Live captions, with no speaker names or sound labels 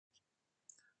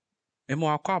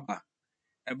Emo akwaba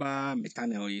eba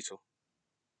mechanical yi so.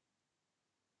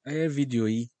 Video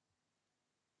yi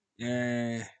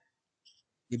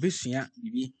yebesua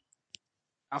bibi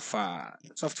afa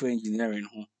software engineering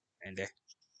ho ende.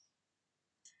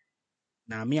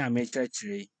 Na me a me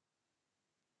kyerɛkyerɛ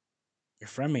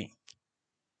yɛfrɛ me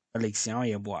Alex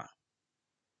Yeboa.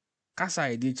 Kasa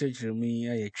a yɛde kyerɛkyerɛ mu yi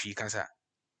yɛ twi kasa.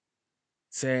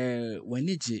 Sɛ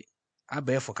w'ani gye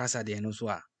abɛɛfo kasa deɛ no so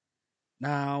a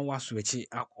na waswitchi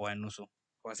akɔ ɛno so.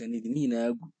 Because ɛne de ne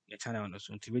nyinaa gu yɛ channel no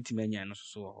so nti wobɛtumi anya ɛno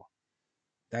so wɔ hɔ.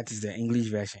 That is the English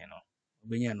version no.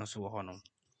 Wobɛnya ɛno so wɔ hɔ no.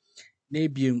 Na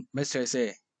ebiem mɛsrɛ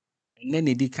sɛ nnɛ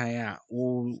na ɛdi kan a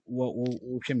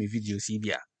wohwɛ me videos yi bi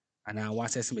a anaa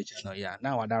woaccess me channel yi a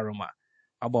na wada Roma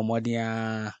abɔ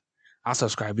mmɔden a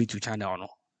subscribe to channel no.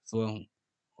 So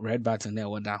red button na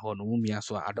ɛwɔ da hɔ no womia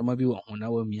so a adɔma bi wɔ ho na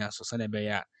womia so sɛnea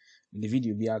ɛbɛyɛ a the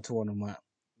video bi ato hɔ no ma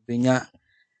benya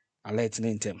alert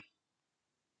ne ntɛm.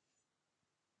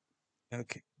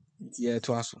 Okay. Nti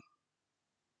yɛto aso.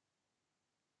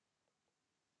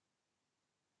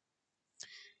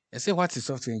 I say what is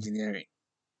software engineering?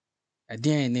 A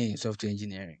DNA software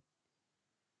engineering.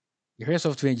 You hear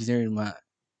software engineering ma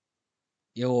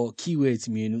your keywords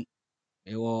menu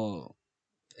your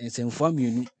nsɛmfua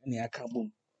mmienu na aka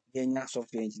bom yɛnya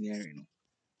software engineering no.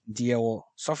 Nti yɛwɔ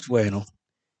software no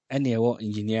ɛna yɛwɔ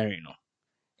engineering no.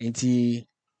 Nti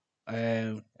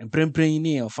mprempren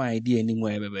ne yɛfa idea anim a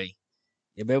yɛbɛbɛ yi.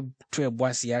 Yɛbɛto ɛbɔ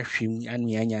ase ahwɛm ana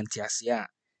yɛanya ntease a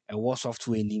ɛwɔ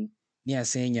software nim ne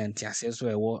asan nya ntease so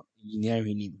ɛwɔ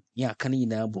engineering nim. Ne aka ne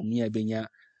nyinaa bom ne yɛbɛnya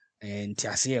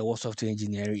ntease a ɛwɔ software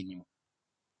engineering nim.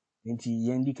 Nti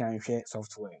yɛndi kan hwɛ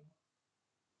software.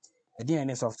 Ɛdeɛn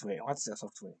ne software? What is a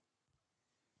software?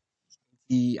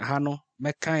 Aha no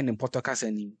mɛkan ne mpɔtɔ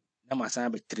kasa nim na masan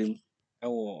abɛtrem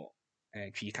ɛwɔ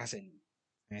twi kasa nim.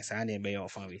 Saa na ɛbɛyɛ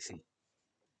ɔfa wɛsi.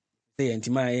 Sɛ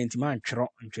yɛntimi antwerɛ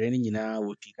ntwerɛ ne nyinaa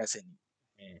wɔ twi kasa nim.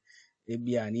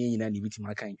 Ebia ne yɛn nyinaa na ebitumi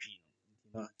aka ntwi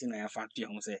no. Nti na yɛafa ato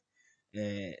yɛn ho sɛ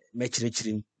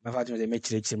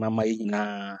mɛkyerɛkyerɛ ama yɛn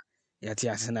nyinaa yɛate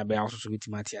ase na ɛbɛyɛ asoso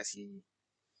bitumi ate ase yie.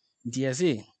 Nti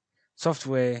yɛse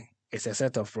software is a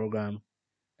set of programs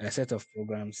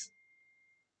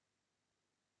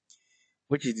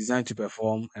which is designed to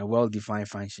perform a well-defined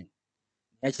function.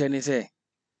 Actually, ne say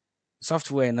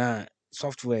software no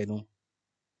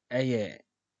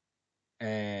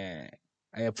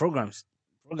programs.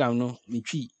 Program no me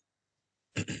twi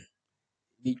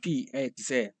te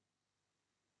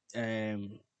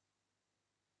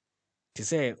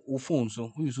say wo phone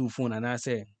so wo use wo phone and I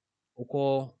say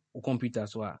wo computer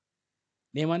so a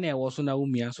nneɛma na ɛwɔ so na wo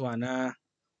mia so ana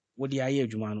wo de ayɛ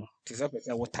adwuma no te sɛ pɛ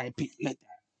sɛ wo type letter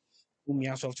wo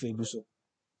mia software bi so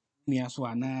mia so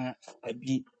ana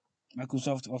abi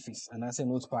Microsoft Office and I say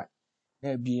Notepad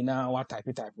na abi na wa type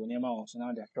nneɛma wɔ so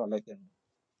na de atwerɛ letter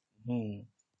no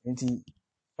nti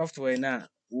software na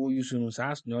wo use no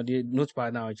saa na ɔde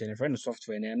Notepad na ɔkyerɛ friend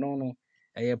software na no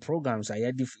ɛyɛ programs a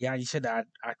yɛahyɛ da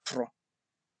atwerɛ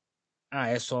a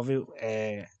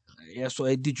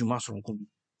ɛdi dwuma soronko bi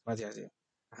what you say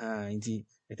nti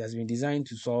it has been designed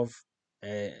to solve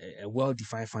a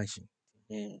well-defined function.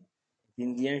 In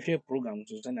the entire program,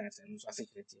 so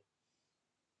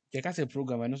a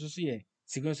program and also see a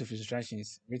sequence of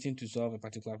instructions written to solve a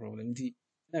particular problem.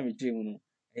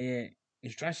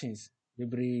 Instructions,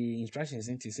 the instructions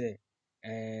into say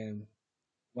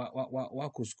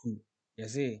what could school? You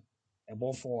say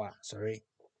about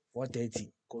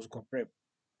 4:30 go prep,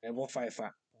 about 5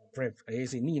 prep. I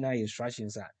say ni na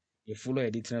instructions are you follow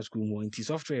editing school more into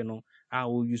software no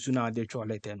how you soon now the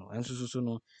letter no and so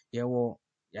no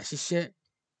yɛahyehyɛ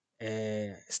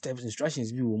steps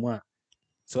instructions bi wɔ mu a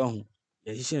so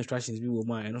yɛahyehyɛ instructions bi wɔ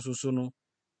mu a ɛno so no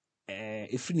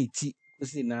ɛfiri ne ti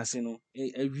kɔsi ne ase no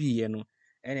awieɛ no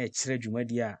ɛna ɛkyerɛ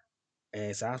dwumadi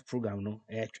a saa program no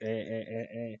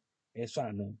ɛsɔ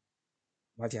ano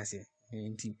what you say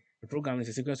nti the program is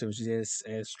a sequence of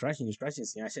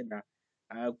instructions yɛahyɛ da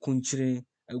akonkyere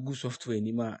agu software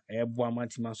nim a ɛboa ma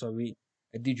ntimi asɔre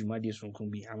adi dwumadi soronko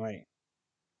bi ama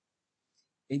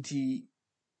nti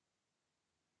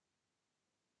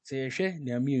sɛ yɛhwɛ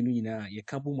nea mmienu nyinaa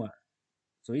yɛka bom a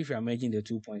so if you are making the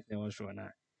 2 points na ɛwɔ soro no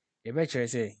a yɛbɛkyerɛ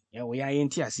sɛ yɛayɛ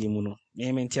nte aseɛ mu no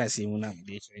yɛmɛ nte aseɛ mu no a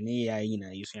mede kyerɛ ne yɛayɛ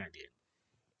nyinaa yɛsua adeɛ no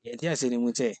yɛnte aseɛ no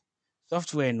mu sɛ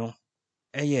software no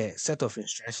ɛyɛ set of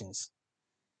instructions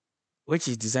which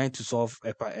is designed to solve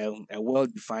a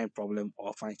well-defined problem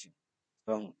or function.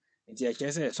 Nti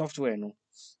yɛkyerɛ sɛ software no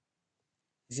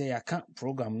sɛ yɛaka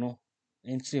program no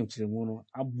nkyerɛmu no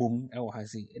abom ɛwɔ ha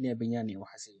sei ɛne ɛbɛnya ne ɛwɔ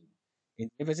ha sei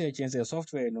nti ɛfɛ sɛ yɛkyerɛ sɛ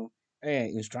software no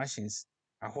ɛyɛ instructions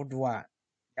ahodoɔ a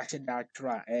yɛahyɛ da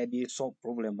atwerɛ a ɛde solve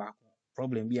problem baako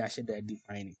problem bi ahyɛ da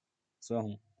define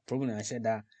so problem ahyɛ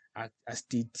da a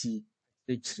state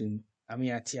trim ame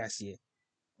ate aseɛ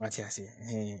what you say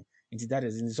that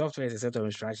is in the software is a set of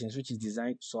instructions which is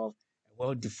designed to solve a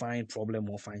well-defined problem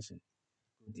or function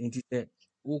into the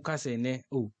woka say ne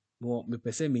oh no me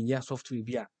pese me ya software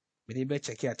bi a me dey be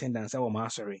check attendance or my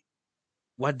sorry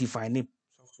what define it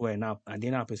software now and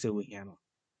then I pese we here no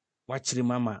what chiri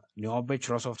mama ne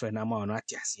obetro software na ma no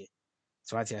ate ase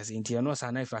so ate ase into no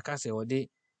sa na if aka say o dey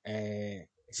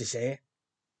hyehyɛ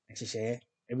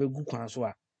ɛbɛgu kwan so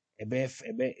a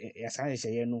yasa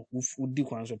hyehyɛ no wodi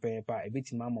kwan so pɛɛpɛ a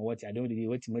ɛbɛtumi ama wɔte adeɛ de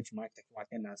watumi acheck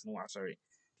attendance no wasɔre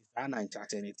saa na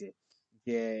nkyerɛkyerɛ no te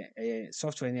ɛyɛ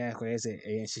software no akɔyɛ sɛ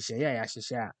ɛyɛ nhyehyɛeɛ a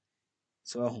yɛahyehyɛ a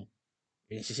so ɛho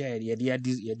nhyehyɛ a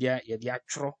yɛde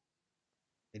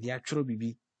atwerɛ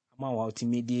biribi ama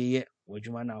wɔtumi de yɛ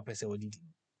w'adwuma no a wɔpɛ sɛ wɔde di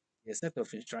a set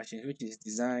of instructions which is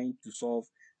designed to solve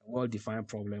a well-defined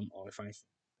problem or a function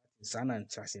saa na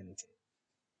nkyerɛkyerɛ no te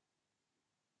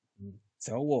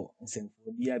sɛ wowɔ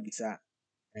nsɛmfua bi abisa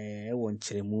ɛwɔ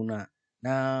nkyerɛmu no a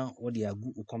na wɔde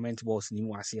agu wo comment box ne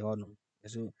mu aseɛ hɔ nom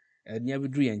so nea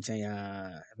bɛduru yɛ nkyɛn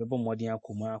a ɛbɛbɔ mmɔden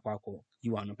akɔ mu akɔ yi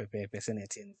wa no pɛpɛɛpɛ sɛ na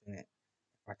ɛteɛ no sɛ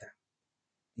pata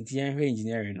nti yɛnhwɛ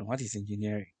engineering no. What is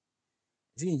engineering?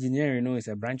 See, engineering is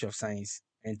a branch of science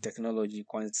and technology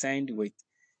concerned with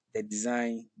the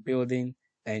design, building,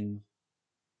 and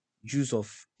use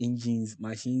of engines,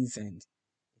 machines, and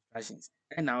machines.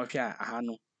 And now here,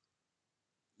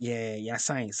 yeah,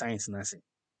 science na say.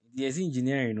 There's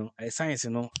engineering, no, science,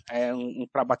 no,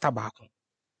 nkrabata baako.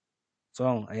 So,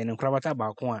 nkrabata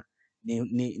baako a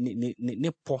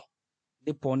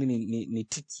ne po ne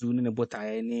titru ne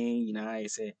botae ne nyinaa yɛ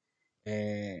sɛ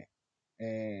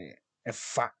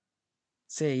ɛfa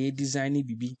sɛ yɛ design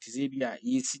bibi te sɛ bi a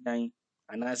yɛsi dan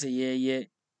anaasɛ yɛyɛ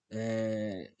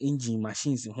engine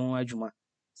machines ho adwuma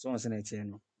so ɔn sɛ na ɛkyerɛ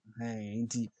no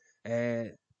nti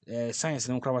science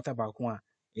no nkrabata baako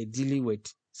a dealing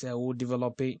with sɛ wo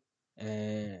develop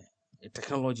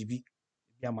technology bi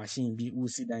a machine bi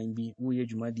wosi dan bi woyɛ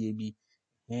dwumadeɛ bi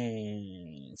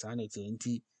saa na ɛkyerɛ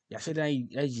nti yɛahyɛ da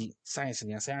ayi science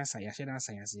ne yɛahyɛ da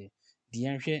asan aseɛ de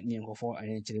yɛnhwɛ ne nkɔfɔ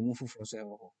ayɛnkyerɛmu foforɔ so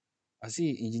ɛwɔ hɔ. I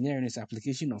say engineering is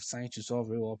application of science to solve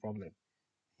real world problem.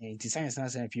 Nti science na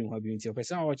san pii ho bi nti ɔpɛ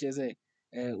sɛ ɔkyerɛ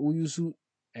sɛ wo use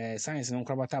science no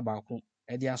nkrabata baako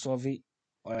de asolve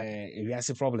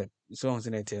ewiase problem so ɔn sɛ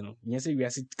na ɛteɛ no nyɛ sɛ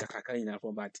wiase kakraka nyinaa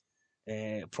but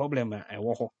problem a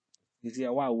ɛwɔ hɔ nti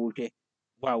ɛwɔ a wohwɛ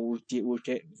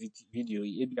video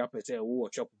yi ebi apɛ sɛ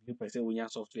wowɔ shop bi pɛ sɛ wonya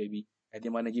software bi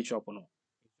ɛde manage shop no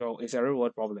so it's a real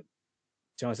world problem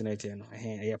so ɔn sɛ na ɛteɛ no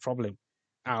ɛyɛ problem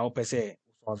a wopɛ sɛ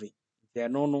solve nti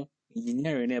ɛno no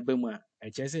engineering na ɛba mu a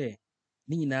ɛkyerɛ sɛ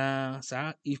ne nyinaa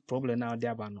saa if problem na ɔde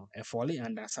aba no ɛfɔle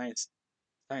under science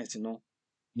no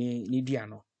ne dua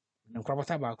no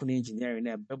nkrabata baako na engineering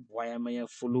na ɛbɛboa yɛ ama yɛ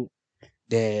follow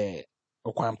the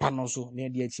ɔkwan pa no so na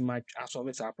yɛde atumi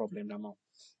asolve saa problem na ma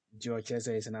nti ɔkyerɛ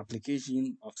sɛ it's an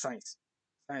application of science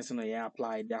no yɛ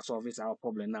apply de asolve saa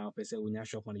problem na ɔpɛ sɛ wonya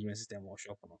shop management system wɔ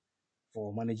shop no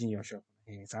for managing your shop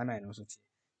saa na ɛno nso tie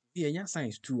nti yɛnya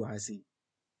science too ha sei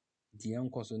nti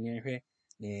yɛnkɔ so ne yɛhwɛ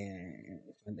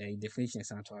definition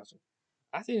san to aso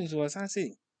I think so as I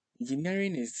say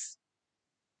engineering is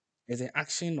the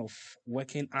action of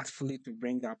working artfully to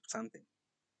bring something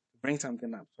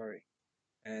up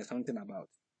something about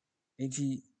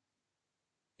nti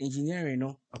engineering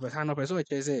no ɔpɛ sɛ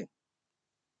ɔkyerɛ sɛ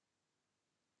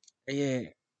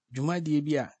ɛyɛ dwumadie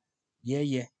bi a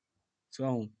yɛyɛ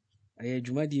so ɛyɛ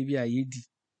dwumadie bi a yɛdi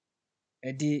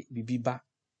ɛde bibi ba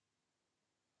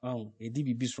yɛde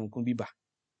bibi sonko bi ba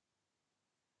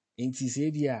nti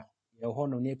sɛ bi a yɛwɔ hɔ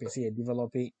no ne yɛpɛ sɛ yɛ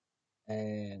develop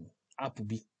app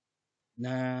bi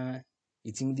na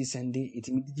ɛtumi de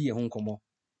di yɛn ho nkɔmmɔ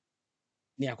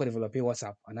ne yɛakɔ develop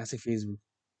WhatsApp anaasɛ Facebook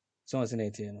so ɔn sɛ na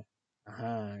ɛteɛ no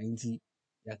nti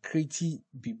yɛakreti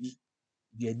bibi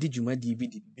yɛde dwumadie bi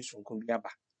de bibi sonko bi aba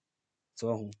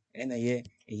so ɛna yɛ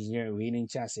engineering wei ne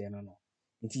nkyɛaseɛ no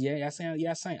nti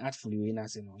yɛasan artfully wei no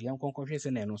ase no yɛnkɔnkɔhwɛ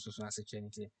sɛ na ɛno nso so ase kyerɛ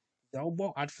nti sɛ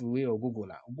wobɔ artful wei wɔ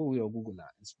Google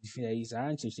a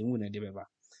saa nkyerɛkyerɛmu na ɛde bɛba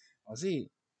ɔse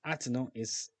art no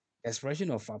is expression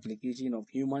of application of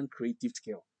human creative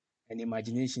skill and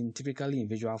imagination typically in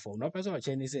visual form na ɔpɛ sɛ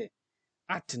ɔkyerɛ ne sɛ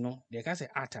art no deɛ ɛka sɛ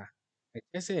art a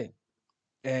ɛkyerɛ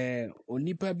sɛ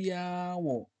onipa biara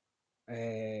wɔ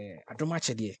adom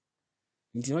akyɛdeɛ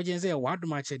nti ɔkyerɛ sɛ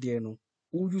w'adom akyɛdeɛ no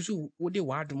wode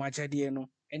w'adom akyɛdeɛ no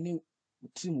ne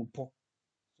wotirim pɔ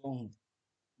so wode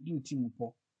wotirim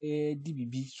pɔ di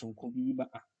bibi sonko bi ba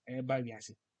ɛba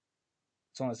wiase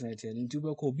so ɔsɛ ɛkyerɛ nti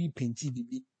wobɛkɔ obi penti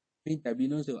bibi painter bi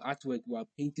no so artwork wa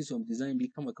painting some design bi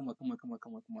kama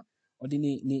or the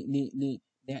ne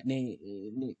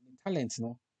talent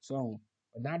no so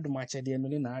na adom akyɛdeɛ no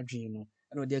ne na adwene no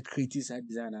ɛna ɔde create saa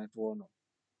design ato no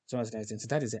so as I said, so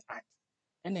that is the art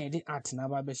ɛna yɛde art na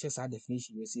aba bɛhyɛ saa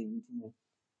definition yɛ sɛ nti no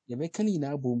yɛbɛka ne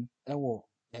nyinaa bom ɛwɔ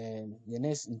yɛ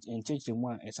next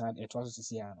nkyerɛkyerɛmu a ɛtoa so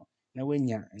sisi ano na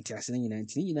wanya ntease no nyinaa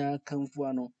nti ne nyinaa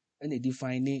kamfua no ɛna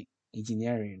define ne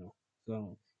engineering no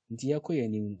so nti yɛkɔ yɛn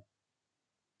anim no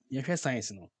yɛhwɛ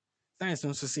science no nso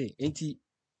sɛ enti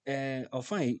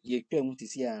ɔfa yɛtwa mu te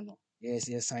si ano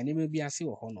yɛsan nneɛma bi ase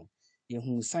wɔ hɔnom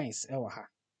yɛhu science ɛwɔ ha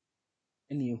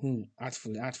ɛna yɛhu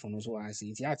artful no nso wɔ ha ase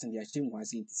nti art no yɛahyɛ mu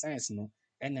ase nti science no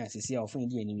ɛna asisi a ɔfa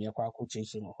yɛdi anim yɛkɔ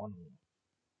akɔkyerɛkyerɛ mu wɔ hɔnom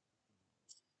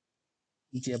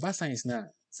nti ɛba science no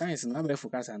a science no abɛyɛ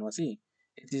focus ano ɔse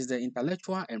it is the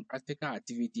intellectual and practical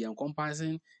activity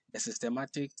encompassing the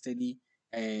systematic study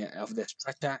of the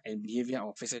structure and behavior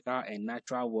of physical and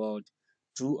natural world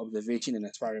through observation and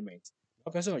experiment.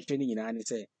 Ɔpɛ sɛ ɔkyerɛ ne nyinaa ne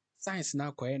sɛ science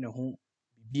no akɔyɛ ne ho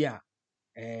biribi a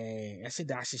yɛhyɛ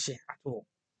da ahyehyɛ ato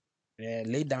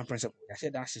lay down principle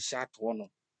yɛahyɛ da ahyehyɛ ato no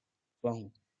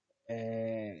wahu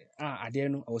adeɛ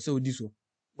no ɛwɔ sɛ ɔdi so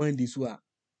wandi so a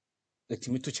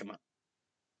ɛtumi to kyɛma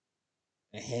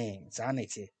saa na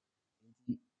ɛteɛ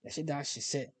yɛhyɛ da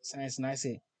ahyehyɛ science no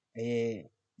sɛ ɛyɛ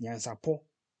nyansapɔ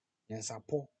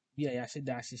bi a yɛahyɛ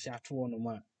da ahyehyɛ ato no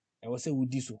ma a ɛwɔ sɛ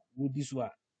wodi so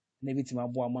a na ɛbɛtumi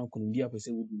aboa ma nkonim bi a pɛ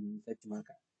sɛ wodi no ɛtumi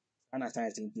aka ana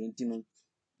science nti no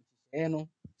nhyehyɛeɛ no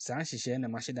saa nhyehyɛeɛ na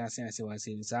mahyɛ da ase wɔ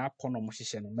ase saa pɔ na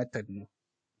ɔmohyehyɛ no method no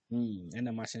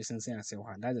ɛna mahyɛ sensɛn ase wɔ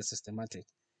ha that's the systematic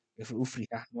wofiri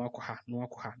ha na wakɔ ha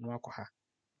na wakɔ ha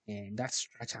that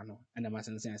structure no ɛna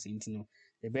masensɛn ase nti no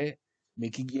yɛbɛ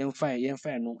meki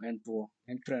yɛmfa no ntoɔ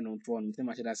ɛntwerɛ no ntoɔ no nti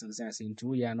mahyɛ da sensɛn ase nti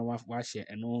woyɛ a na wahyɛ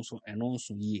ɛno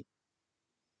nso yie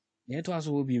na yɛtoa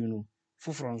so wɔ bio no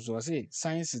foforɔ nso ɔse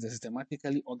science is the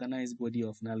systematically organized body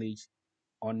of knowledge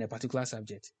on a particular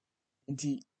subject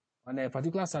nti on a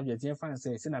particular subject yɛmfa no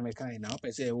sɛ sɛna mekae na wopɛ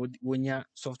sɛ wonya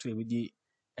software bi de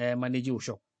manage wo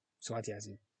shop so wate ase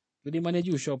wode manage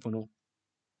wo shop no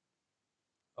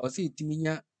ɔse ɛtumi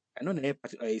nya ɛno na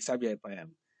ɛyɛ subject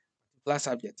particular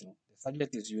subject no the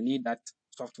subject is you need that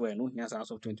software no hia saa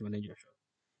software to manage your shop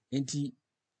nti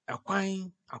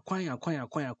akwan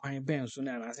bɛn so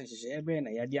na anaasɛ nhyehyɛeɛ bɛn na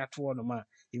yɛde atoɔ no ma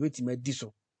yɛbɛtumi adi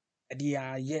so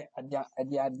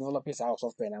ɛde develop saa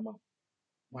software no ama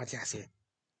wate aseɛ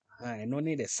ɛno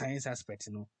ne the science aspect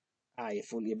no a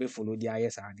yɛbɛfollow de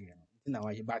ayɛ saa adeɛ no nti na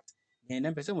wayɛ but na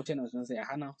mpɛ sɛ mokyɛ no so sɛ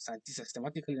ɛha no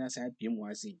systematically na san apue mu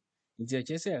ase nti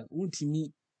ɛkyerɛ sɛ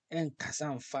wontumi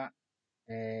ɛnkasa mfa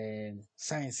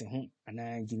science ho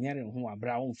anaa engineering ho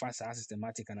aberɛ a womfa saa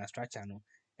systematic anaa structure no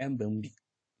ɛmba mu bi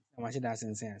na mahyɛ da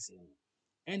asensɛn ase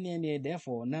ɛneɛ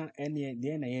therefore na ɛneɛ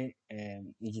deɛ na yɛ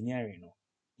engineering no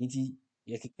nti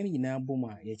yɛkeka no nyinaa bom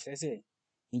a yɛkyerɛ sɛ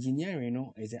engineering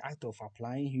no is the act of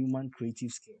applying human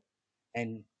creative skill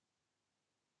and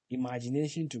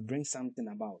imagination to bring something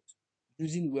about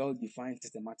using well-defined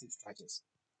systematic structures.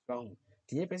 So,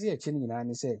 the yɛpɛ sɛ yɛkyerɛ no nyinaa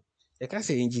ne sɛ yɛka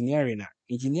sɛ engineering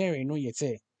no yɛ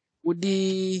sɛ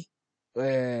wode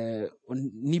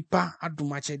nipa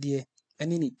adom akyɛdeɛ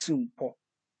ne ne tirimpɔ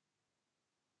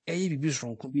ɛyɛ biribi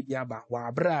soronko bi de aba wɔ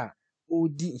aberɛ a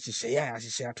ɔredi nhyehyɛeɛ a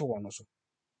yɛahyehyɛ ato wɔ no so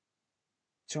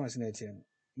kyerɛ sɛ na ɛteɛ no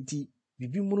nti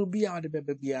biribi mmono bi a wode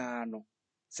bɛba biara no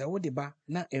sɛ wode ba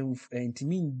na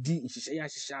ntumi ndi nhyehyɛeɛ a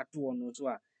ahyehyɛ ato wɔ no so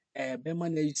a bɛma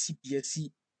no asi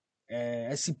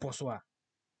pɔ so a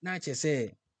na akyerɛ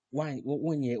sɛ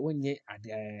wonyɛ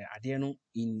adeɛ no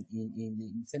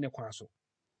sɛne kwan so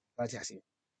wate aseɛ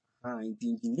nti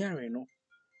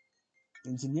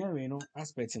engineering no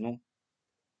aspect no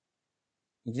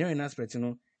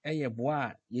ɛyɛ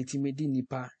boa a yɛtumi de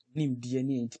nipa nimdeɛ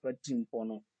ne nipa tirimpɔ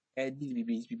no ɛde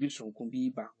biribi soronko bi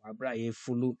ba wɔ aberɛ a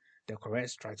yɛfollow the correct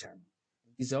structure no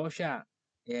nti sɛ wohwɛ a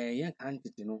yɛnka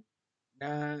ntete no na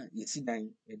yɛsi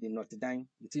dan yɛde nnɔtedan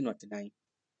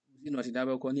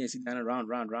bɛkɔ ne yɛsi dan round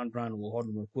wɔ hɔ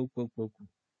nom kpoku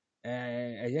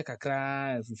ɛyɛ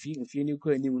kakraa mfie no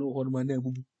kɔ anim no wɔ hɔ nom na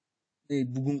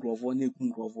ɛbugu nkurɔfoɔ na ɛku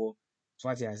nkurɔfoɔ so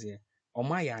ate aseɛ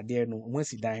ɔmo ayɛ adeɛ no ɔmo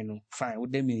asi dan no fine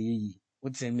woda mu ɛyɛ yie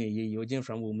wotena mu ɛyɛ yie wogye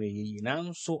mfram wɔ mu ɛyɛ yie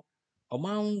nanso ɔmo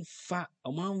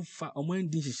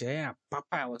andi nhyehyɛeɛ a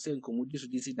papa a wɔsɛ nkɔmmɔdi so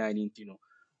de si dan no nti no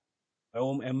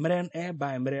mmerɛ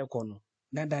ɛkɔ no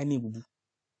na dan no ebubu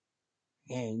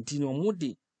nti no ɔmo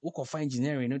de wokɔfa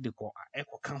engineering no de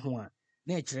ɛkɔka ho a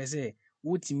na ɛkyerɛ sɛ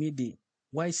wotumi de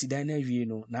woasi dan no awie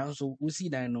no nanso wosi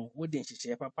dan no wode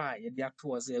nhyehyɛeɛ papa a yɛde ato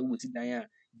hɔ sɛ wosi dan a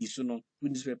di so no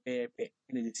wodi so pɛpɛɛpɛ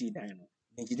ɛna de sii dan no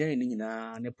engineering no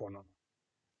nyinaa ne pɔ no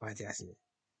wate aseɛ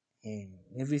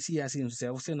every see as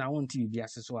himself say na want to be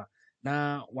as so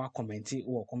na wa comment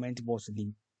or comment box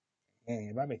dim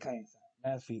ba be kan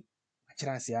na fi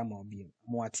akira se ama obi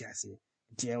mo ate ase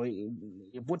nti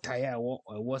e botae a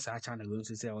wo sa channel we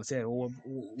so say o say wo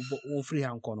free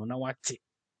hand kono na wate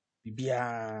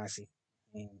bibia ase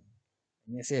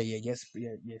you say you just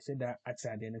you say that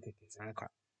outside no keke sanka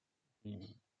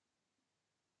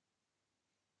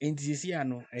nti si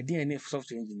ano e dey any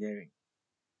software engineering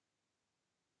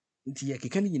nti ye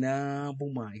keka ni nyina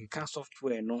boma keka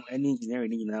software no any engineering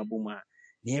ni nyina boma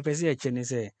the emphasis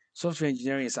say software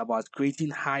engineering is about creating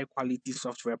high quality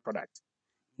software products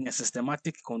in a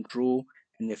systematic, control,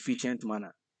 and efficient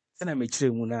manner. Sana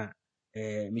mechire mu na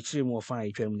mechire mu ofa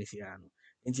etwa mu nesi ano.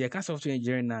 Nti yɛka software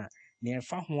engineering na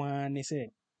ɛfa ho a ne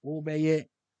sɛ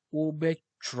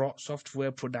wobɛtwerɛ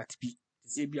software product bi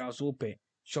sɛ bi a so wopɛ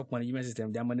shop management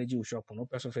system de manage wo shop no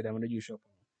wopɛ software de manage wo shop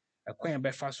no ɛkwan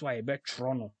yɛbɛfa so a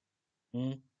yɛbɛtwerɛ no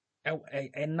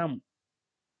ɛnam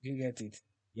you get it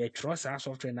yɛtwerɛ saa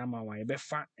software no ama wa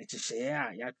yɛbɛfa ɛkyehyɛeɛ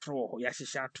a yɛatwerɛ hɔ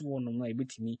yɛahyehyɛ ato hɔ nom no a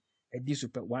yɛbɛtumi adi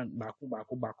super one baako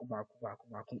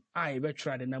a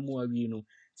yɛbɛtwerɛ ade na ma wawie no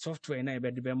software na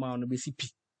yɛbɛde bɛma wo no bɛsi pi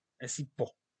asi pɔ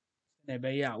na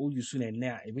ɛbɛyɛ a woyi so na ɛnɛ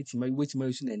a yɛbɛtumi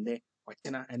ayi so na ɛnɛ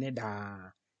ɔtena ɛne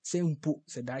daa sɛ mpo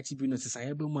sɛ daakye bi no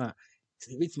sesaeɛ ba mu a sɛ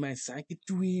yɛbɛtumi ayɛ sesaeɛ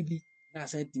ketewaa bi na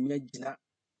asan tumi agyina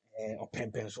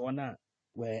ɔpɛmpɛnsoɔ no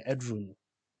a aduru no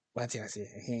wate ase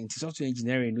nti software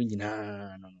engineering no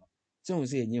nyinaa no sɛ hu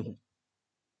sɛ ɛnyɛ hu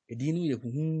ɛdi no yɛ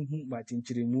huhuhu but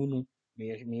nkyerɛmu no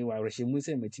me wa rehyɛmu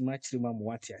sɛ matumi akyerɛ mu ama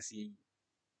wate ase yi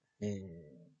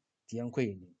nti yɛnkɔ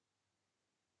yɛ ni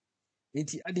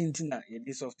nti ade nti na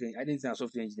yɛde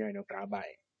software engineering no koraa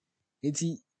baeɛ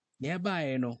nti na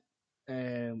ɛbaeɛ no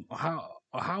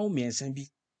ɔhaw mmiɛnsa bi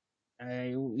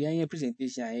yɛnyɛ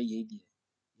presentation a yɛyɛ deɛ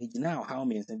yɛgyina ɔhaw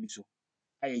mmiɛnsa bi so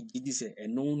a yɛgye di sɛ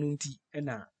ɛno no nti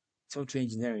ɛna software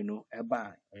engineering no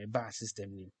ɛba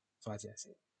system ni so ate ase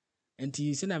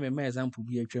nti sɛ na mema example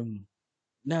bi atwam no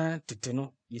na tete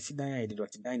no yɛsi dan a yɛde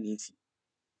dɔte dan na esi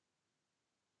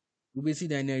wobɛsi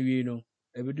dan na awie no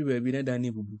ɛbɛdu baabi na dan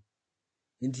no bubu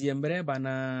nti yɛmbrɛ ba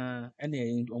na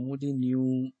ɛna ɔmo de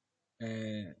new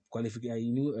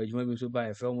qualification new adwuma bi so ba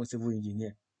ɛfrɛ ɔmo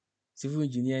civil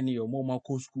engineer ni ɔmo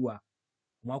akɔ school a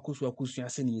ɔmo akɔ school akɔsua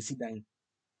sɛ ne yɛsi dan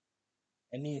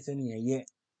ɛne sɛ ne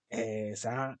yɛyɛ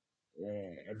saa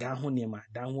dan ho nneɛma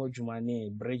dan ho adwuma ne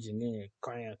bridge ne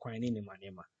kwan ne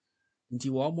nneɛma nti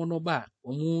wɔn no ba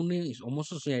ɔmo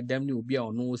soso yɛ dam ne obi a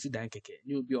ɔno osi dan kɛkɛ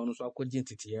ne obi a ɔno so akɔgye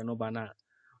teteɛ no ba na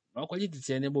ɔkɔgye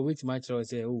teteɛ no ba obetumi akyerɛ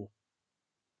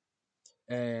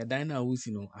sɛ dan na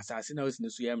wosi no asase na wosi no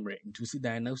so yɛ mmerɛ nti osi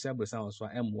dan na osi abɛsa wɔ so a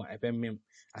ɛmmoa ɛbɛmem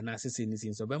anaasɛ sɛ ne si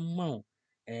nso ɔbɛma wo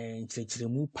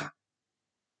nkyerɛkyerɛmu pa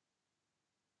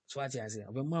so ate ase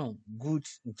ɔbɛma wo good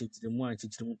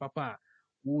nkyerɛkyerɛmu papa a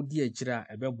wodi akyire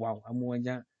a ɛbɛboa wo ama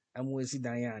wanya ama wasi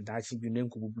dan a daakye bi na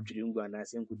nkɔbubu dwere ngu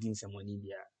anaasɛ nkɔdi nsɛmmɔne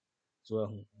biara so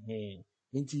ahu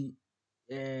nti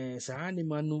saa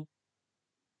nneɛma no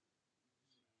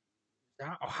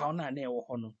saa ɔhaw no a na ɛwɔ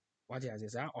hɔ no wate ase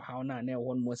saa ɔhaw no a na ɛwɔ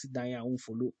hɔ no wasi dan a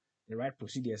wofolo the right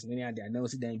procedures ne ade a na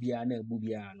wasi dan biara na ɛbu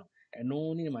biara no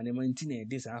ɛno ne nneɛma nti na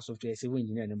ɛde saa software civil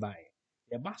engineer no baeɛ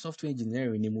yɛba software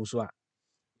engineering ne mu so a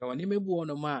yɛwɔ nneɛma bi wɔ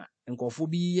nom a nkɔfoɔ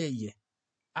bi yɛyɛ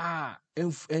a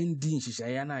ɛndi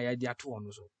nhyehyɛeɛ no a yɛde ato hɔ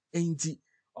no so nti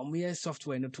ɔmo yɛ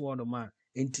software no to hɔ nom a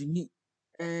ntumi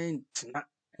ntena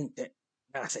ntɛ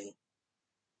na asɛe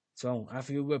so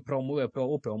afei wopɛ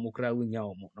ɔmo koraa wonya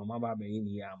ɔmo na ɔmo aba abɛyɛ ne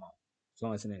yie ama wo so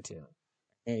ɔmo sɛ na ɛteɛ no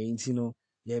nti no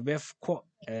yɛbɛkɔ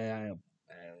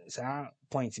saa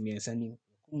point mmiɛnsa ni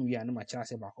wie a na makyerɛ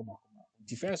sɛ baako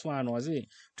the first one was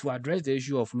to address the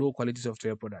issue of low quality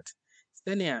software product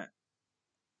sɛnea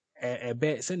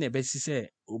ɛbɛsi sɛ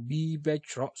obi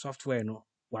bɛtwerɛ software no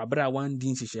wabere a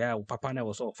wandi nhyehyɛeɛ a wo papa na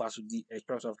ɛwɔ sɛ ɔfa so di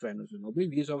ɛtwerɛ software no so na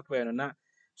obiwie software no na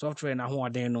software no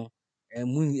ahoɔden no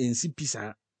mu nsi pi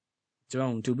saa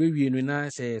nti obiwie no na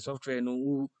sɛ software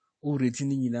no woreti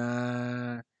no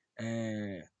nyinaa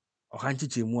ɔha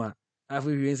nkyekyɛmu a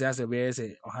afei wie sɛ asɛ bɛyɛ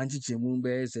sɛ ɔha nkyekyɛmu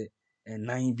bɛyɛ sɛ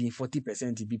 9 bi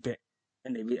 40% bi pɛ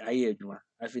ɛna ayɛ adwuma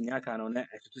afei ne aka no na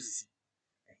ɛtoto sisi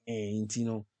nti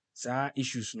no saa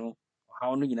issues no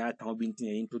how no nyinaa ka ho bi nti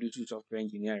na introduce software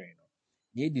engineering no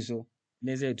yɛdi so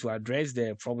ne sɛ to address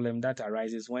the problem that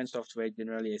arises when software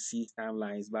generally exceeds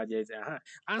timelines budgets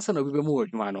answer na obi bɛmu wɔ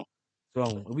adwuma no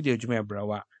so obi de adwuma ɛbrɛ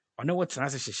wa ɔne wo tena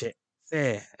ase hyehyɛ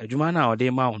sɛ adwuma no a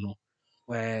ɔde ma wo no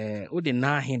wode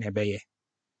na ahe na ɛbɛyɛ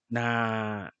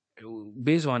na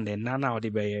based on the na na ɔde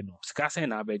bɛyɛ no sika sɛn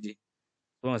na abɛgye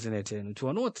so ɔn sɛ na ɛkyɛ no nti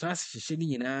ɔne wo tena ase hyehyɛ no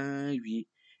nyinaa wie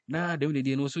na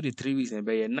de no so de 3 weeks na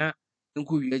ɛbɛyɛ na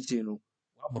nkɔ wie akyire no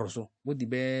abroso what the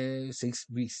be 6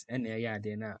 weeks and ya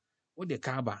de na what the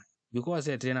kaba because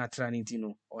e train atranity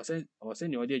no or say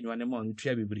ne ode adwuma ne ma no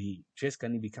tua bebre trace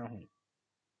can be kan ho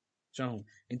so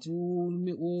nti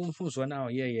wo fo so na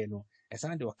ye no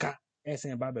esan de oka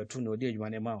esen ba beto na ode adwuma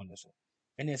ne ma no so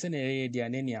ene esen ye de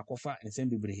anani akofa esen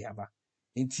bebre aba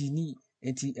nti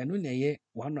eno na ye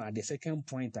one at the second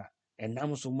point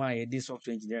enam so ma ye de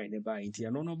software engineering ne ba nti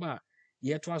eno no ba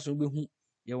ye to aso behu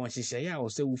ye won hyehyɛ ya o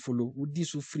sɛ wo follow wo di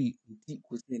so free di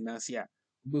kosi na se a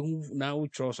behu na wo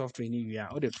try software ni wi a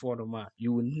o de to do ma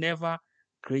you will never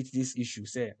create this issue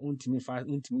say untimi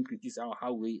criticize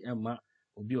how we emma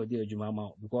obi odi adwuma ma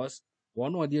because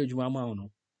one odi adwuma ma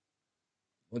no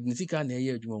odi sika na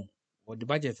ye adwuma o the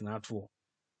budget na ato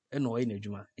e no e na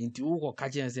adwuma nti wo ko ka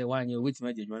chen say wanye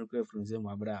wetima de adwuma no kwa frun say mo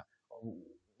abra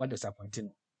what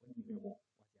disappointing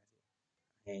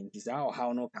and this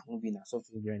how no can be na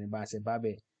software engineering ba say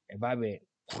babe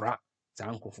kura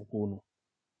sankofoko no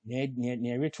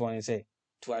near which one say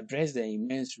to address the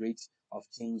immense rate of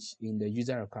change in the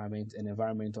user requirements and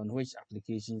environment on which an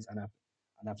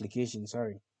application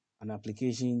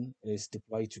is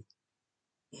deployed to.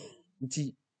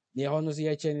 Nti ne hono se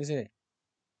ye chene say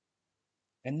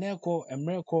eneko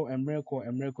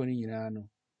emreko ni nyina no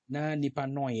na nipa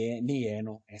no ye ne ye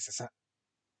no esesa.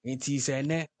 Nti se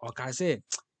ne o ka say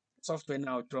software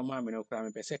na trauma me no kra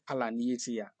me pese color ni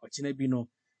yeti ya o chine bi no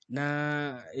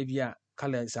na ebia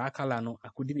color sa color no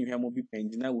akodi mi hwemo bi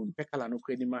pendi na wo pe color no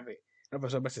kra ni mahwe na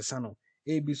pese obesesa no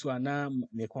ebi so ana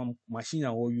me kom machine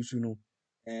a wo use no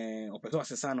o pese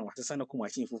osesa no ko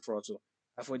machine fufuro so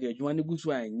afọ de adwuma ne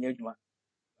gusu a nya adwuma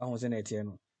ahụ se na etie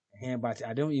no but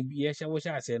I don't ye sha wo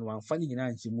sha ase no amfa ni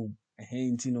nyina nchi mum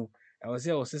nti no I was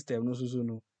say our system no so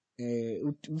no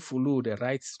follow the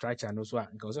right structure no so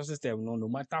because our system no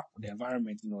matter the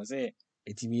environment no say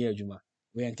etimi adwuma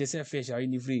we ante fish are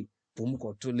in free pum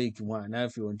ko to lake mu na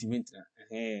fi on timintina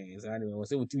exactly we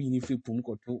say utimi ni free pum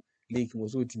ko to lake mu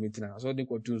so timintina so de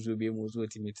ko to so be mu so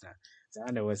timintina say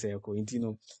na we say ko nti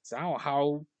no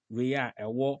how we are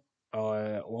ewo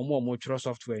one more tro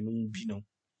software no bi no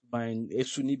ban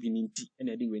esu ni bi ni nti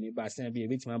na de we ni ba say bi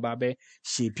ebetima ba be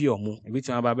shape omo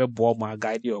ebetima ba be bo mo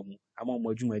guide omo ama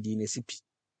mo adwuma di na sipi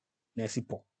na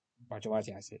sipo pacho what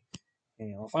you say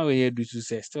of we do to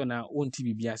say still na won't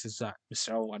be ase so a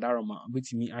Mr. Wadaroma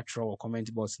betimi atro or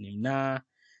comment box name na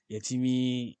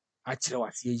yetimi akyere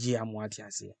wase agi amo ate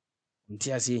ase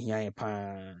nti ase hia ye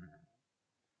pa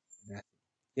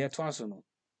ye to aso no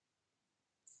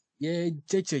ye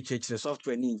cheche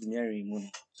software ni engineering mu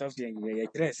software engineering ye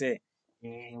kire say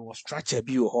was structure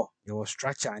bi ho ye was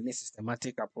structure and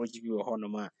systematic approach bi ho no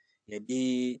ma ye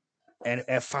de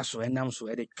fa so enam so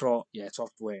e de tro ye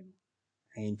software no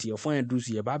nti your phone do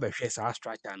so ye ba behwe sa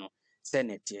structure no say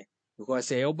netie because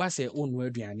say you ba say onu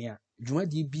aduane a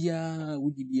dwumadi bia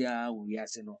wudi bia wo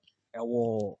wiase no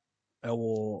ewo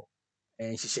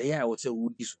nhihye ya wo say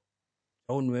wudi so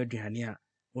onu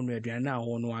aduane a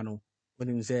ho no ano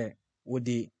wonim say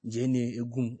wodi jene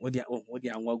egum wodi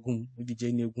anwa gum wodi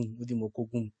jene egum wodi moko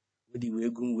gum wodi we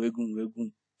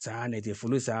gum sa na dey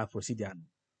follow sa procedure no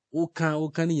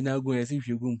woka ni nyina gum esi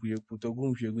hwegum puto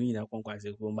gum hwegum nyina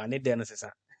kwankwase gum ma ne de no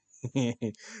sesa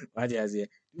what you say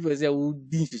if say wo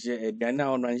di nhihye aduane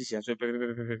a ono nhihye so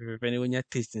pepe ne wonya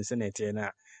taste nse na ete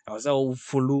na I was all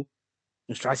follow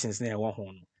instructions na e wo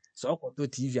ho no so okoto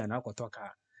TV and akoto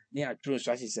ka ne atro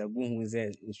instructions agu hu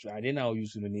say ade na o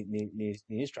use no ne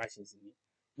instructions ni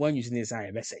one use ne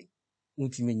say be say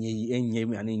untime nye enye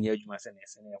mu ana nye adwuma say na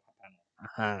ese na yakota no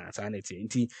sa na ete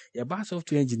nti ye ba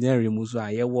software engineering mu so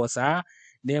a ye wo sa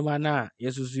ne ma na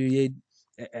yesusu ye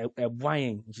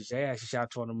boyen nhihye ya hihye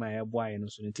ato no ma boyen no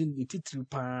so nti titiri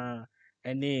pa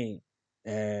any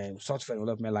software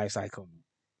development life cycle.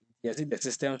 Yes, the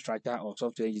system structure of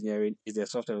software engineering is the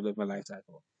software development life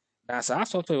cycle. That's our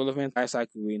software development life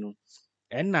cycle we know.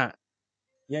 And na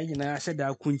ya nyina hye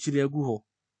da kunchiri agu ho.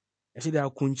 Hye da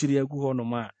kunchiri agu ho no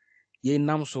ma ye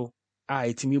nam so a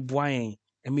etimi boyen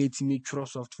ema etimi tro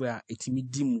software etimi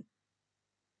dimu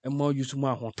ema use mu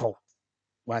ahoto.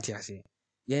 What you say?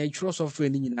 Yeah, tro software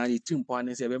ni nyina ye timpo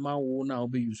ane se be ma wo na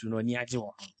obe use no ni age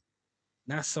wo.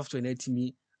 Na software na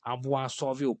etimi aboa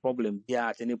solve your problem there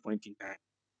at any point in time.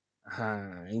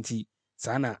 Nti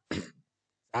sana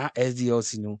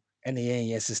SDLC no and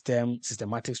ye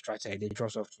systematic structure the draw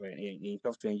software in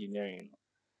software engineering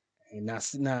no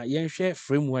na yen share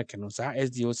framework no sa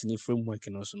SDLC ni framework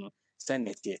no so no send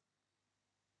it here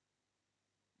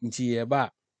nti ye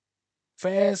ba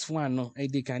first one no e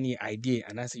dey kan idea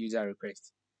and as user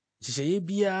request hye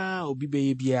bia obi be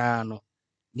ye bia no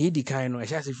na e dey kan no e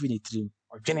hye ase fi ni trim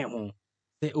odwene ho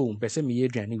say oh pese me ye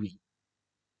aduane wi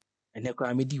ɛnɛ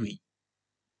koraa medi wei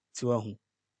ti wahu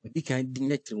odi kan di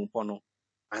nyɛ tirimupɔ no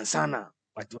ansa na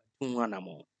wate ho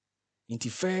anamɔ nti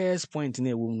first point na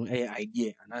ɛwɔ mu no ɛyɛ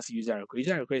idea anaasɛ user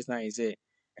request na ayɛ sɛ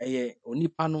ɛyɛ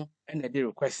onipa no ɛna ɛde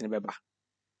request no bɛba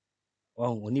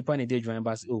wahu onipa na ɛde adwuma no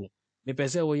ba sɛ oh mepɛ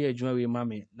sɛ wɔyɛ adwuma wei ma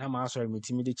me na maasɔre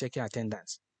metumi de check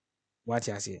attendance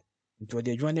wate aseɛ nti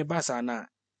ɔde adwuma no ba saa na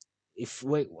if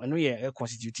ɛno yɛ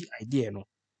constitute idea no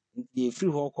nti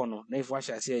ɛfiri hɔ kɔ no na if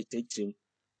wahyɛ aseɛ kyerɛkyerɛm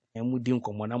ɛmu di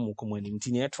nkɔmmɔ na mo nkɔmmɔ anim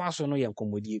nti nea ɛtoa so no yɛ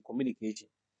nkɔmmɔdie communication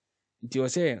nti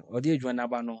ɔsɛ ɔde adwuma no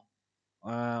aba no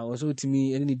ɔsɛ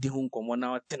wotumi ɛne ne di ho nkɔmmɔ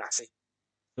na ɔte n'ase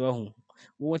wahu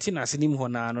wɔte n'ase nim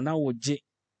hɔ naa no na wogye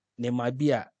nneɛma bi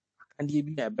a akandeɛ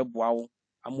bi a ɛbɛboa wo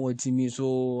ama watumi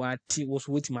so ate wo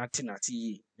so wotumi ate n'ase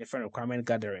yie ne fɛ requirement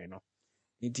gathering no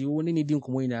nti wo ne ne di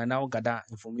nkɔmmɔ nyinaa na wogada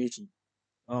information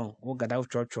wogada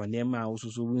wotwerɛtwerɛ nneɛma a wo so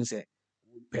so wohu sɛ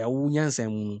pɛ wo nyansa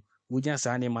mu no wonya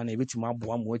saa nneɛma no ɛbɛtumi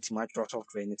aboa ma watumi atwerɛ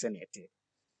software ne sɛ na ɛte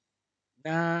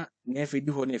na nea afei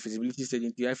di hɔ no yɛ feasibility study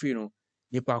nti afei no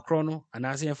nipa korɔ no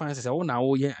anaasɛ yɛmfa no sɛ wo na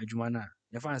woyɛ adwuma no a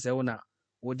yɛmfa no sɛ wo na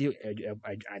wode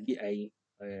ade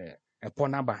ɛpɔ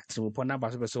naba tirimupɔ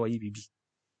naba so pɛ sɛ ɔyɛ biribi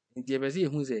nti yɛpɛ sɛ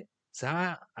yɛhu sɛ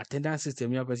saa attendance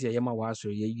system yi apɛ sɛ yɛyɛ ma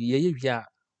wɔasɔre yɛyɛ wie a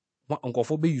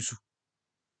nkɔfoɔ bɛyi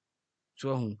so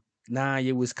ahu na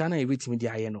yɛwɔ sika no a yɛbɛtumi de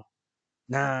ayɛ no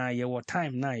na yɛwɔ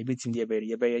time na yɛbɛtumi de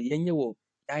yɛbɛyɛ yɛnyɛ wɔ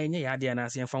yɛnyɛ yɛ adeɛ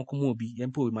anaasɛ yɛmfa nkɔmmɔ obi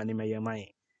yɛmpɛ obi ma ne ma yɛma yɛ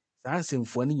saa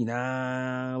nsɛmfoɔ no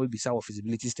nyinaa wɔbisa wɔ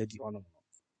feasibility study hɔnom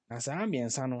na saa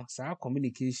mmiɛnsa no saa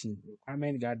communication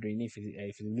requirement gathering ne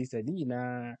feasibility study ne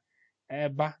nyinaa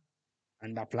ɛba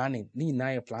under planning ne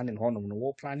nyinaa yɛ planning hɔnom no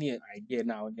wɔ planning idea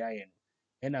no a wɔde ayɛ no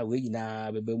ɛna wei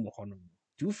nyinaa bɛba mu hɔnom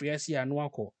nti wofiri ase a no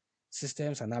akɔ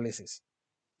systems analysis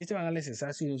system analysis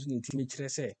ase nso na ɛtumi kyerɛ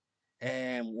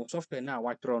sɛ wo software no a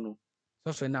watwerɛ no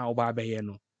software no a wobaa bɛyɛ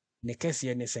no ne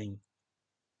kɛseɛ ne sɛn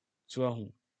so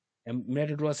ahu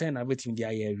mmerɛ dodoɔ sɛn na wobɛtumi de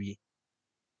ayɛ awie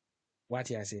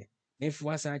wate ase na if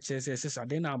wasan kyerɛ sɛ sesa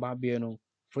den na wobaa bɛyɛ no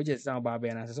project na wobaa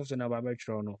bɛyɛ no asɛ software na wobaa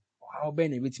bɛtwerɛ no ɔhaw bɛn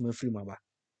na ɛbɛtumi afiri mu aba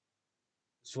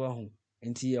so ahu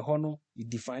nti ɛhɔ no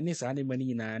define saa nneɛma no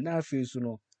nyinaa na afei so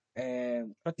no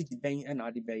strategy bɛn ɛna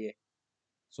wode bɛyɛ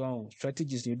so ahu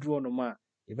strategies na ɛduru hɔnom a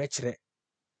yɛbɛkyerɛ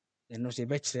ɛno nso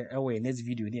yɛbɛkyerɛ ɛwɔ yɛ next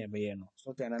video ne yɛbɛyɛ no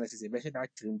software analysis yɛbɛhyɛ da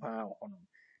akyerɛ mu paa wɔ hɔnom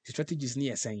the strategies ne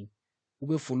yɛ sɛn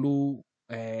wobɛfollow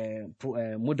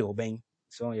model bɛn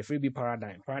so yɛfrɛ bi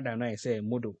paradigm no ayɛ sɛ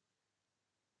model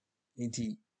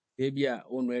nti ebi a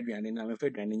wonua aduane no a mɛfa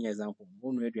aduane nyɛ example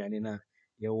wonua aduane no a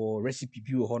yɛwɔ recipe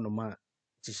bi wɔ hɔnom a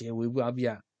kyehyɛ wɔ ebi abi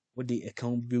a wode ɛka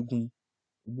bi bɛgum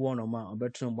obi hɔnom a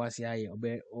ɔbɛtena mbɔ ase ayɛ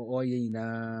ɔyɛ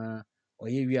nyinaa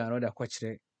ɔyɛ wie a na ɔde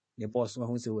akɔkyerɛ ne boss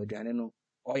ho sɛ wɔ aduane no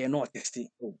ɔyɛ na ɔteste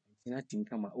na tim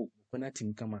kama na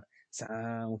tim kama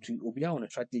saa obi a wɔ no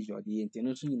strategy ɔde yɛ nti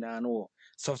no nso nyinaa no wɔ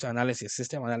software analysis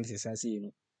system analysis ase yi no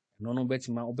ɛno no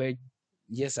bɛtuma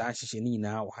wobɛyɛ saa ahyehyɛ ne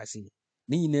nyinaa wɔ ha sei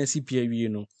ne nyinaa si pia wie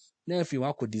no na afei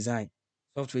wakɔ design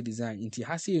software design nti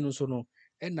ha sei no so no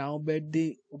ɛna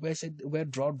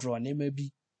wobɛdraw nneɛma bi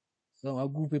so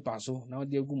agu paper so na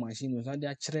wode agu machine no so na wode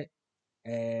akyerɛ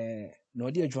na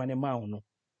wode adwuma no maa wo no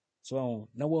so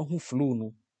na wahu flow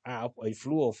no a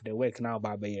flow of the work na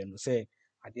ɔba bɛyɛ no sɛ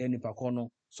adeɛ nipa kɔ no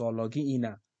so login in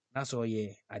a na sɛ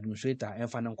ɔyɛ administrator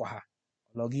ɛmfa no nkɔ ha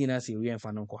login in a sɛ ɔyɛ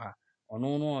ɛmfa no nkɔ ha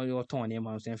ɔno no ɔyɛ ɔtɔn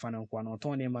nneɛma nso ɛmfa no nkɔ ha na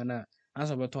ɔtɔn nneɛma no a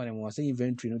ansa ɔbɛtɔn nneɛma wɔ sɛ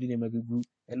inventory no de nneɛma bi gu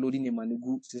ɛloadi nneɛma no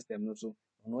gu system no so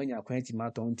ɔno anya kwan timi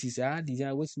atɔn nti saa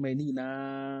design wɔsima ne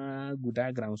nyinaa gu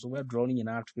diagram so wɛdraw no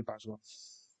nyinaa to paper so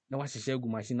na wahyehyɛ agu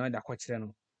machine na ɔde akɔkyerɛ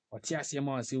no ɔte aseɛ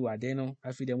ma ɔsɛ wɔ adeɛ no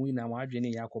afei deɛ mu nyinaa mo adwene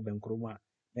yɛ akɔ bɛnkoro mu a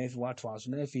na afei watoa so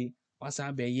na afei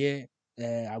wasan bɛyɛ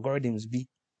algorithms bi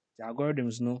the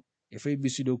algorithms no yɛfrɛ bi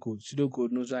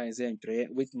pseudocode no so ayɛ sɛ ntwerɛeɛ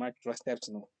wobɛtumi atwerɛ steps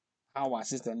no how our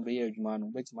system no bɛyɛ adwuma no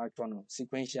wobɛtumi atwerɛ no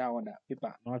sequential order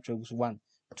paper na watwerɛ gu so 1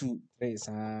 2 3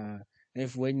 saa na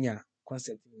afei wanya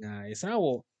concept nyinaa yɛsan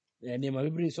wɔ nneɛma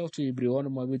bebree software bebree hɔ no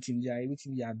ma wobɛtumi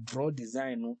yɛ adraw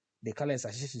design no the colours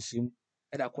ahyehyɛ mu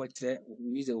ɛda akɔkyerɛ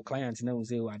user o client na wo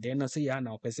sɛ adeɛ no sɛ yɛ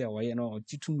ana ɔpɛ sɛ ɔyɛ no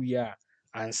ɔgye wie a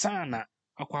ansa na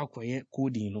akɔyɛ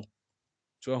coding no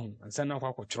so ansa na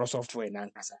akɔtwerɛ software na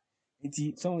ankasa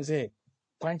nti so sɛ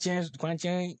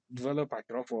kwankyɛn developer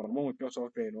twerɛfoɔ no mo twerɛ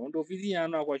software no ɔndo ofisi ya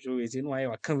no akɔtwerɛ wei sɛ no ayɛ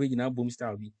waka wei nyinaa bom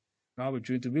style bi na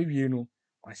wabɛtwerɛ nti bɛwie no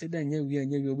wahyɛ da nyɛ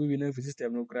wie wobɛwie no afi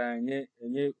system no koraa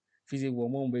ɛnyɛ physics wɔ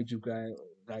mo bɛtu koraa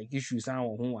like issues san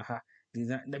wɔ ho wɔ ha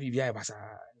na biribi ayɛ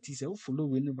basaa nti sɛ wofolo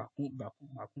wei no baako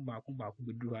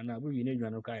bɛduru ha na wobɛwie no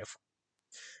adwuma no koraa yɛfo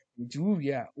nti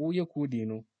wowie a woyɛ coding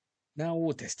no na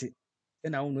wo teste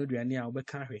ɛna wo no aduane a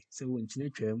wobɛka hwɛ sɛ wo nkyene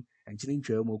twam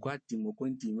ɔkɔ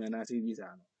atim anaasɛ bi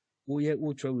saa no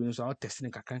wo try we so test ne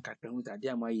kakra hu that dey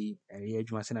am ye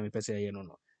adwuma se na me pese ye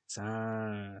no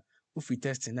saa wo fi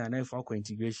testing na if akọ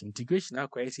integration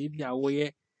akọ say bi a wo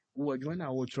ye wo adwuma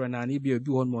na wo try na bi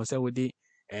obi ho mo say wo de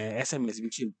SMS bi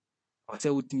chim or say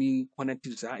with me connect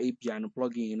to sa API and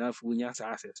plugin enough we nya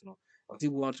access no or say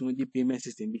we want to the payment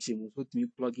system bi chim so to me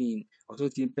plugin or so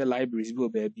to me libraries bi o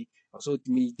baby or so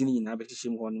to me din na be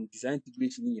chim ho no design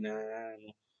integration ni na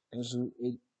no enso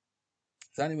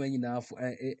sani ma nyina fo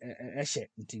ehye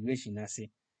integration na se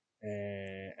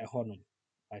ɛhɔ no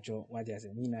ajo what they say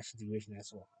nyina integration na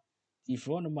so if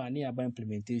one man near about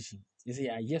implementation you say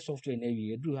I yes software na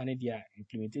we do ha na dia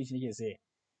implementation you say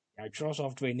ya try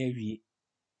software na we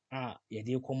ye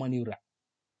dey common era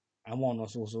am on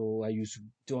so I use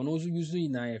to also use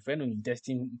na a friend in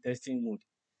testing mode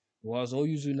was all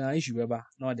use na issue beba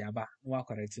na the aba no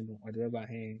correct no or the beba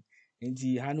he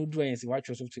nti ha no do say what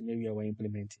software na we are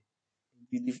implementing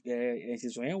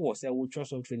is when was say we trust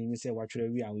software ni say what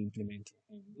we are implementing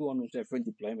do on so for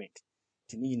deployment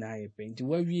tini na ye nti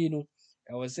wa wie no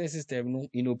I was say system no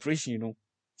in operation no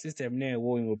system na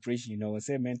wo in operation no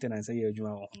say maintenance say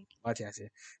adwuma ho what I say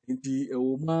nti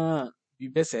o ma bi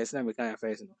be say na me kan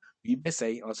first no bi be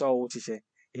say also wo hye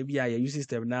e bia ya use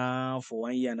system na for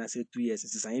 1 year na say 2 years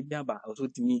sisan e bia ba also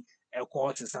timi e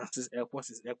course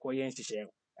yen hye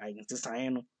ai nti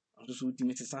san no also so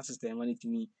timi system na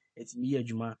timi etimi yɛ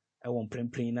adwuma ɛwɔ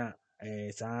mprempren na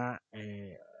saa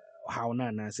how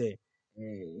na sɛ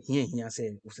hia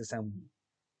sɛ wosesa mu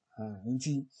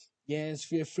nti yes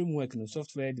framework no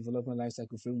software development life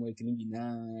cycle framework no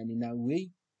nyinaa ne na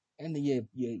wei ɛna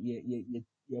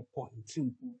yɛ point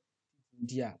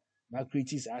nti a ma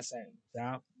create saa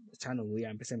channel wei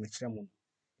a mpɛsɛ mekyerɛ mo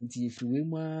nti efiri wei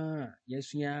mu a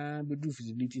yɛsua bɛdu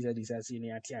feasibility studies ase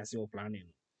ne ate ase wɔ planning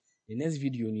no the next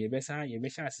video no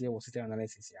yɛbɛhyɛ ase wɔ system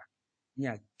analysis a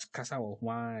nya kasa wɔ ho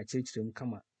a kyerɛkyerɛ mu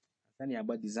kama sani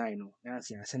aba design no na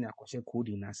asɛne akɔhyɛ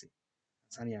coding no ase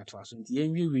sani ato aso nti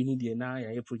yɛnwie ni deɛ na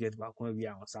yɛayɛ project baako awie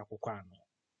a ɔsa akɔkɔ ano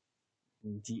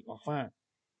nti ɔfa a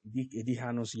ɛdi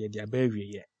ha no so yɛde aba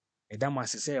awieɛ ɛda mo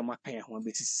ase sɛ yɛmaka yɛn ho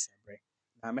abɛsisi sɛ berɛ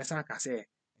na mɛsa aka sɛ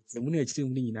nsɛmu no akyerɛ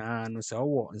mu no nyinaa no sɛ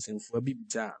wowɔ nsɛmfua bi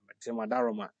bita a sɛ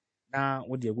madaroma na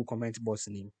wode agu comment box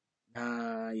no mu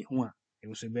na yɛhu a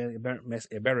ɛwo so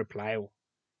ɛbɛ reply wo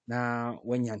na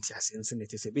wanya ntiase nso na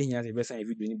ɛte sɛ bɛhia sɛ bɛsa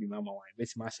video no bi ma ma wa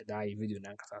bɛtumi ahyɛ daa yɛ video no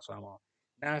ankasa so ama wo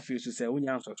na afei so sɛ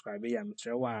wonya unsubscribe yɛ a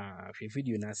mekyerɛ wo a hwɛ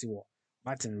video no ase wɔ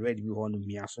button red bi hɔ no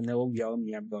mia so na wowia wo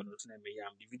mia bell no so na mɛyɛ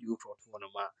am de video trɔto hɔ no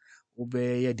ma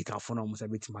wobɛyɛ dikafo no mo sɛ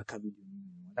bɛtumi aka video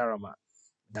no darama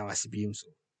da wase biom so